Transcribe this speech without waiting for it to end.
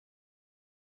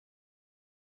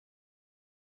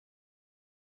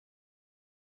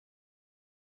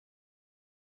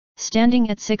Standing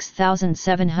at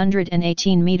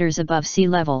 6,718 meters above sea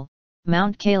level,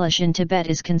 Mount Kailash in Tibet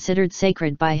is considered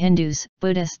sacred by Hindus,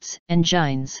 Buddhists, and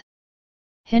Jains.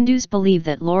 Hindus believe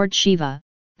that Lord Shiva,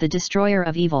 the destroyer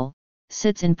of evil,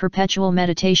 sits in perpetual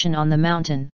meditation on the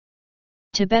mountain.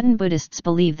 Tibetan Buddhists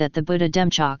believe that the Buddha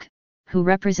Demchok, who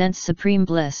represents supreme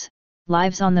bliss,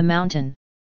 lives on the mountain.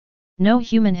 No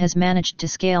human has managed to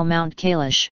scale Mount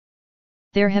Kailash.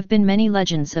 There have been many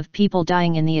legends of people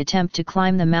dying in the attempt to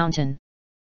climb the mountain.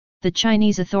 The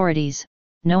Chinese authorities,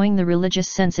 knowing the religious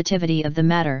sensitivity of the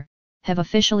matter, have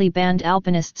officially banned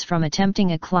alpinists from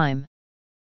attempting a climb.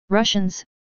 Russians,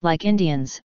 like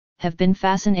Indians, have been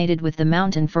fascinated with the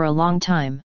mountain for a long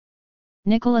time.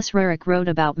 Nicholas Roerich wrote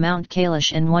about Mount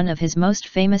Kailash, and one of his most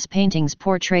famous paintings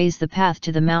portrays the path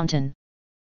to the mountain.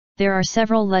 There are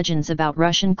several legends about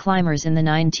Russian climbers in the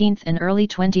 19th and early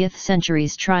 20th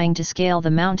centuries trying to scale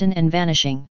the mountain and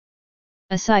vanishing.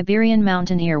 A Siberian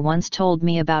mountaineer once told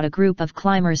me about a group of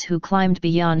climbers who climbed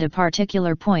beyond a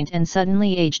particular point and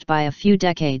suddenly aged by a few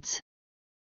decades.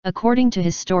 According to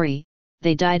his story,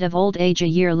 they died of old age a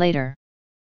year later.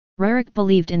 Roerich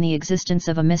believed in the existence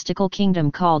of a mystical kingdom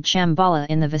called Shambhala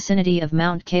in the vicinity of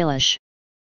Mount Kailash.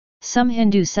 Some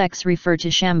Hindu sects refer to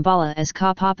Shambhala as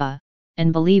Kapapa,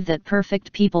 and believe that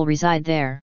perfect people reside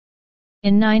there.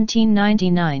 In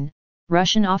 1999,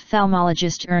 Russian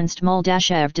ophthalmologist Ernst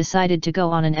Muldashev decided to go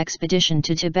on an expedition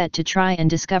to Tibet to try and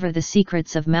discover the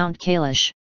secrets of Mount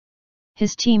Kailash.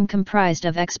 His team comprised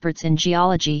of experts in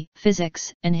geology,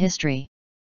 physics, and history.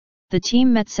 The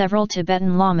team met several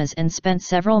Tibetan lamas and spent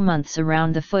several months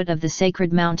around the foot of the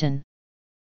sacred mountain.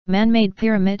 Man-made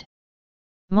pyramid?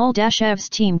 Muldashev's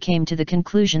team came to the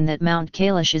conclusion that Mount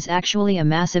Kailash is actually a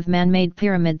massive man-made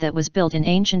pyramid that was built in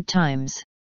ancient times.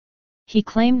 He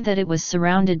claimed that it was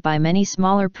surrounded by many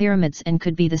smaller pyramids and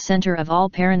could be the center of all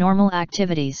paranormal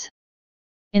activities.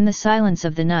 In the silence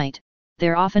of the night,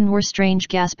 there often were strange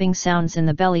gasping sounds in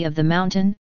the belly of the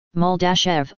mountain.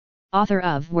 Muldashev, author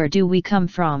of Where Do We Come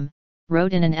From?,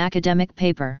 wrote in an academic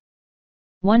paper.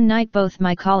 One night both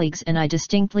my colleagues and I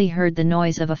distinctly heard the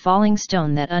noise of a falling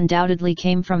stone that undoubtedly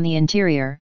came from the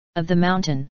interior of the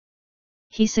mountain.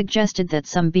 He suggested that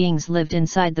some beings lived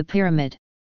inside the pyramid.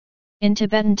 In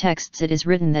Tibetan texts it is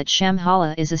written that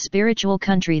Shambhala is a spiritual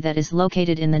country that is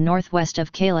located in the northwest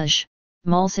of Kailash,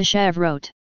 Muldashev wrote.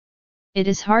 It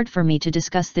is hard for me to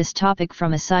discuss this topic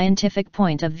from a scientific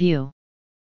point of view.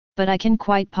 But I can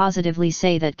quite positively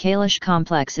say that Kailash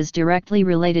complex is directly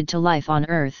related to life on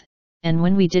Earth, and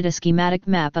when we did a schematic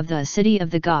map of the city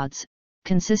of the gods,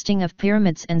 consisting of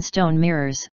pyramids and stone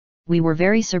mirrors, we were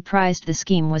very surprised the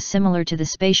scheme was similar to the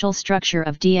spatial structure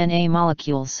of DNA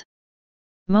molecules.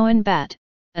 Mohan Bhatt,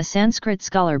 a Sanskrit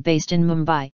scholar based in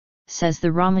Mumbai, says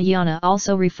the Ramayana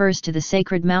also refers to the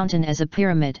sacred mountain as a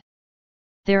pyramid.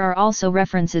 There are also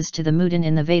references to the Mudan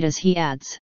in the Vedas, he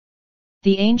adds.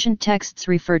 The ancient texts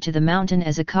refer to the mountain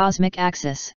as a cosmic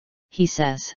axis, he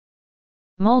says.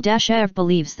 Muldashev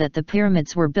believes that the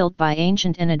pyramids were built by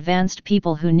ancient and advanced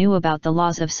people who knew about the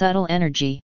laws of subtle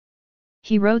energy.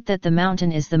 He wrote that the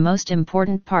mountain is the most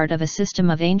important part of a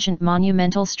system of ancient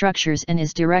monumental structures and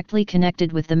is directly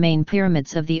connected with the main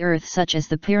pyramids of the earth, such as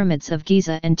the pyramids of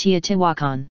Giza and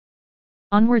Teotihuacan.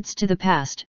 Onwards to the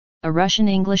Past, a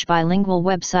Russian-English bilingual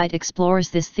website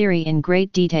explores this theory in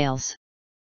great details.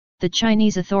 The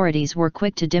Chinese authorities were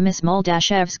quick to dismiss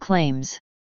Muldashev's claims.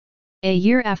 A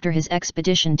year after his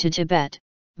expedition to Tibet,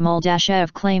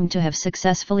 Muldashev claimed to have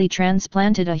successfully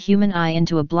transplanted a human eye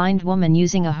into a blind woman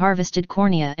using a harvested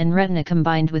cornea and retina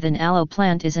combined with an aloe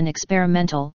plant as an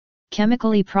experimental,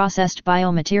 chemically processed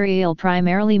biomaterial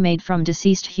primarily made from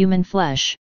deceased human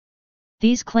flesh.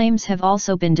 These claims have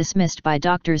also been dismissed by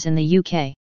doctors in the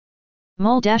UK.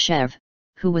 Muldashev,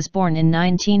 who was born in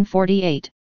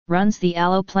 1948, runs the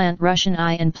Aloe Plant Russian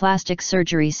Eye and Plastic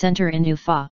Surgery Center in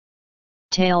Ufa.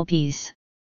 Tailpiece.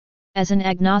 As an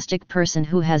agnostic person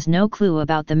who has no clue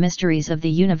about the mysteries of the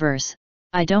universe,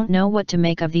 I don't know what to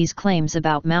make of these claims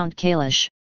about Mount Kailash.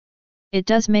 It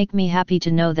does make me happy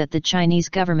to know that the Chinese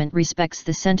government respects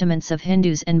the sentiments of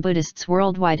Hindus and Buddhists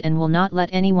worldwide and will not let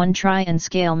anyone try and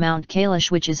scale Mount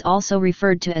Kailash, which is also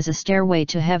referred to as a stairway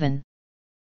to heaven.